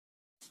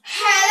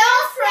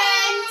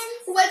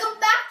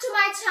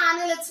my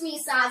channel. It's me,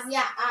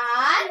 Sazia and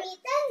I.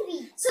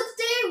 So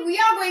today we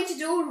are going to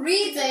do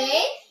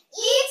reading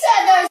each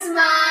other's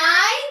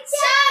mind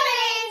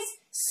challenge.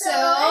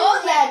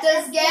 So let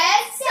us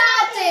get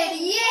started.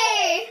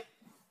 Yay!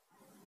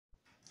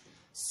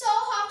 So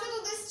how to do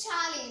this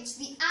challenge?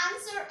 The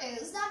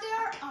answer is that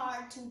there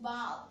are two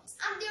bowls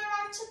and there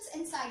are chits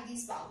inside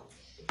these bowls.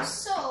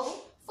 So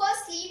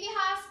firstly we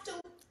have to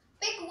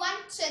pick one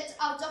chit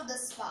out of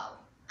this bowl.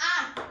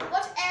 And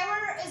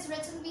whatever is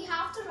written, we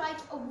have to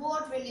write a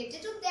word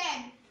related to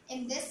them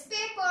in this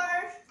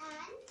paper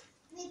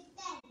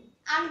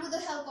and with the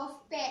help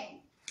of pen.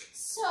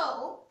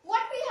 So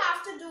what we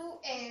have to do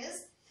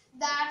is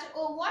that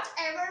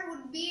whatever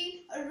would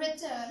be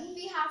written,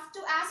 we have to,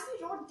 as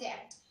we wrote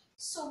that,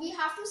 so we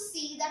have to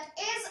see that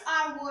is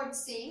our word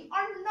same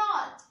or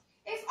not.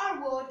 If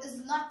our word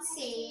is not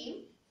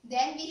same,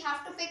 then we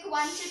have to pick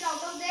one chit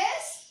out of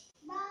this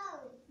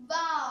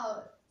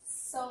bowl.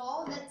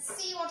 So let's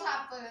see what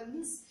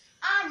happens.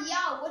 And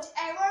yeah,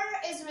 whatever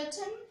is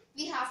written,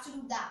 we have to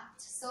do that.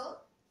 So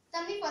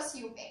tell me first,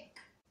 you pick.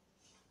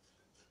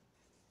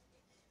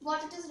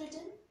 What it is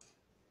written?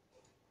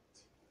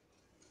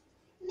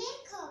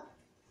 Makeup.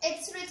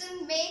 It's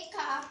written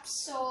makeup.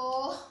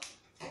 So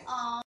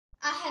I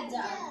had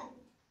done.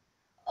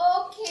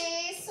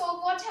 Okay,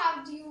 so what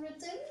have you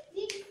written?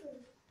 Beautiful.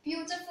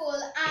 Beautiful.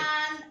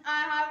 And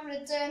I have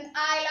written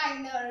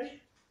eyeliner.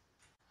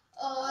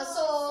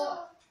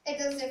 So it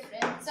is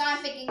different. So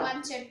I'm picking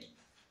one chit.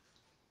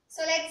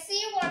 So let's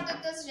see what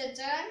it is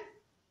written.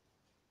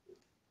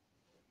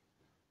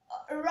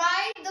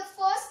 Write the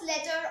first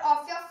letter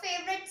of your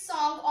favorite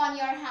song on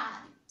your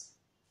hand.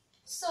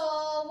 So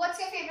what's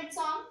your favorite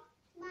song?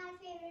 My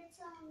favorite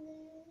song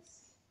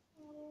is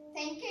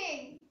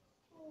Thinking.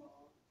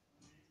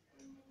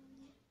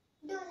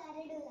 Dola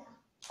Re Dola.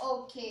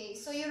 Okay,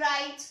 so you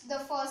write the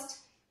first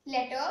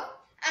letter.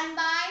 And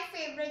my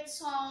favorite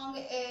song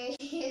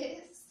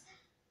is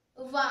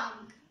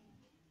Wang.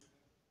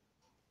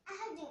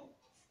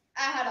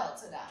 I had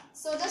also done.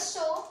 So just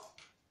show.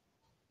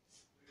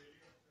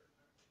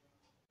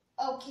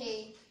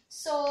 Okay.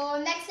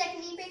 So next let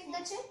me pick the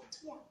chit.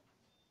 Yeah.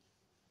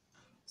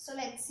 So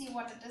let's see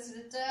what it is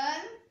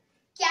written.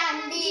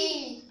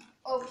 Candy.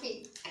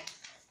 Okay.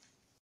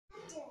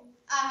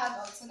 I have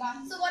also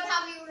done. So what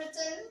have you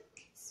written?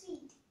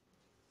 Sweet.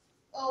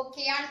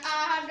 Okay, and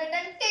I have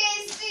written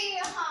tasty.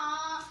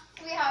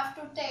 We have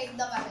to take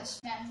the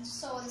punishment.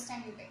 So this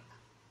time you pick.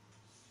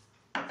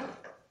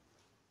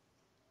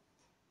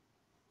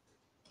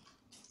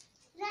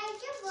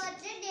 Write your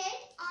birthday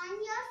date on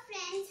your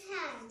friend's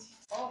hand.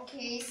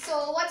 Okay,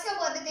 so what's your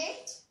birthday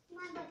date?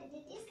 My birthday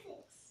date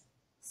is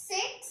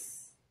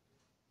 6.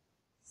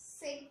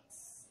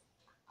 6.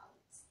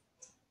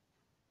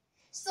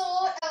 So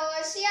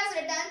she has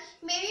written,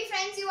 maybe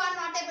friends you are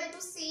not able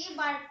to see,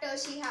 but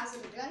she has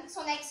written.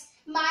 So next,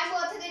 my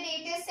birthday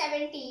date is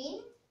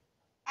 17,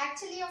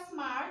 actually of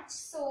March.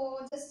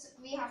 So just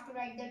we have to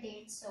write the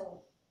date.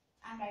 So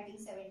I'm writing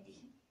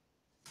 17.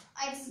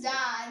 It's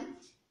done.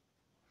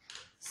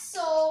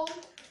 So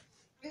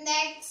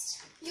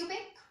next, you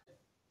pick.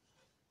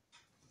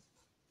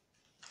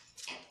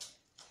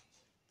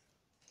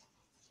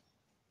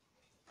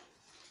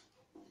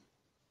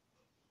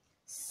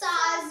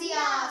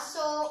 Sazia.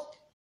 So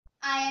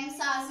I am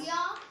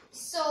Sazia.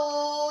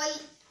 So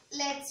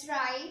let's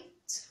write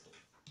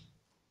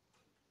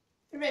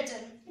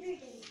written.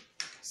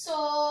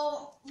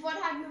 So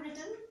what have you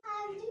written?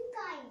 I have written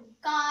kind.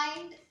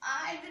 Kind.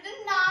 I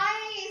written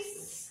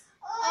nice.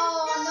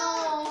 Oh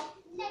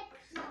no.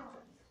 Let's go.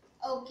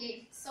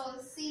 Okay. So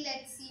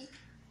let's see.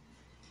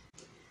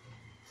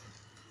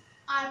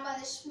 Our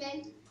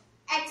punishment.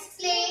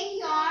 Explain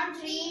your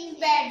dream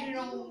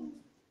bedroom.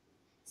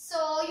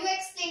 So you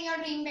explain your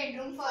dream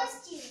bedroom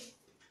first. You.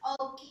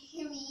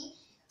 Okay, me.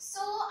 So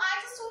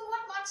I just don't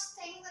want much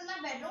things in my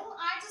bedroom.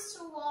 I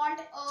just want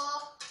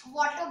a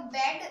water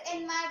bed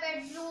in my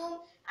bedroom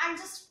and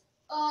just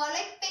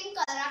like pink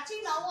color.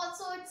 Actually now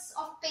also it's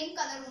of pink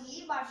color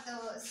only, but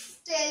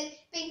still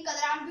pink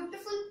color and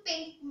beautiful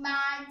pink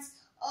mats.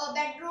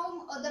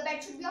 Bedroom. The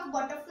bed should be of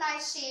butterfly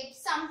shape,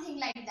 something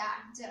like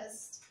that.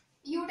 Just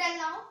you tell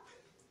now.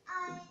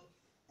 I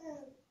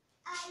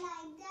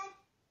like that.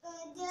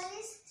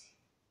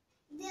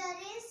 There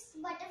is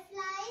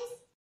butterflies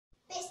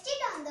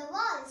pasted on the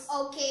walls.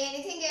 Okay,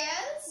 anything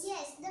else?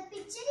 Yes, the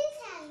picture is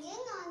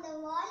hanging on the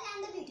wall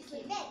and the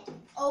beautiful bed.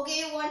 Okay,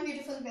 you want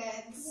beautiful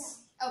beds.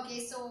 Yeah. Okay,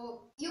 so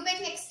you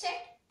pick next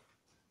step.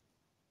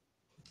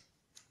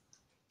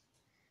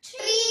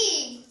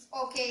 Tree.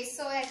 Okay,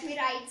 so let me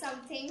write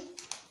something.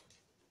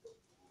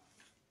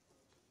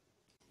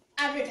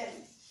 I've written.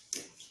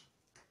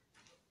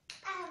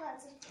 I have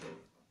also written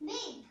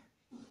big.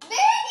 Big.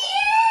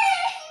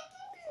 Yay!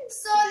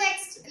 So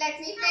next, let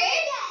me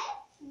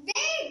pick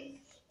big.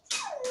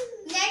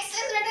 Next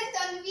is written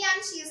Tanvi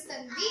and she is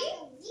Tanvi.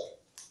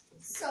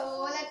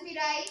 So let me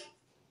write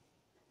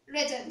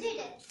written.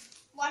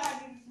 What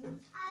have you written?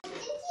 I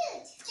written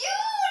cute.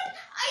 Cute!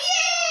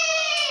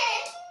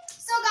 Yay!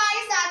 So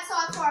guys, that's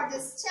all for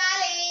this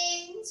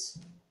challenge.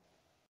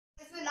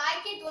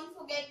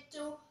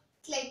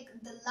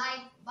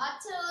 like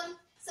button,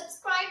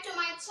 subscribe to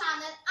my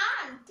channel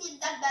and click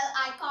that bell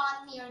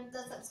icon near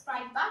the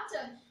subscribe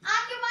button.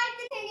 And you might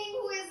be thinking,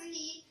 who is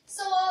he?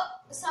 So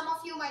some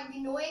of you might be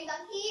knowing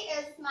that he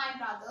is my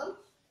brother.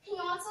 He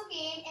also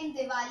came in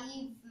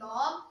Diwali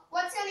vlog.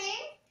 What's your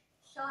name?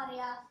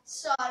 Shaurya.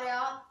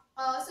 Shaurya.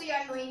 So you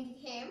are knowing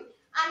him.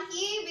 And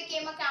he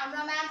became a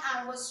cameraman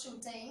and was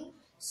shooting.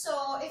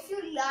 So if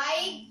you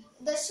like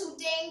the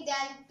shooting,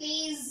 then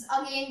please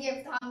again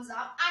give thumbs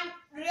up. And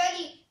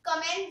really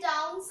comment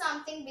down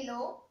something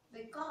below.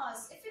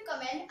 Because if you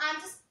comment,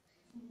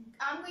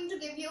 I'm going to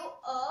give you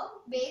a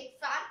big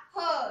fat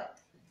heart.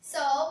 So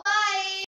bye.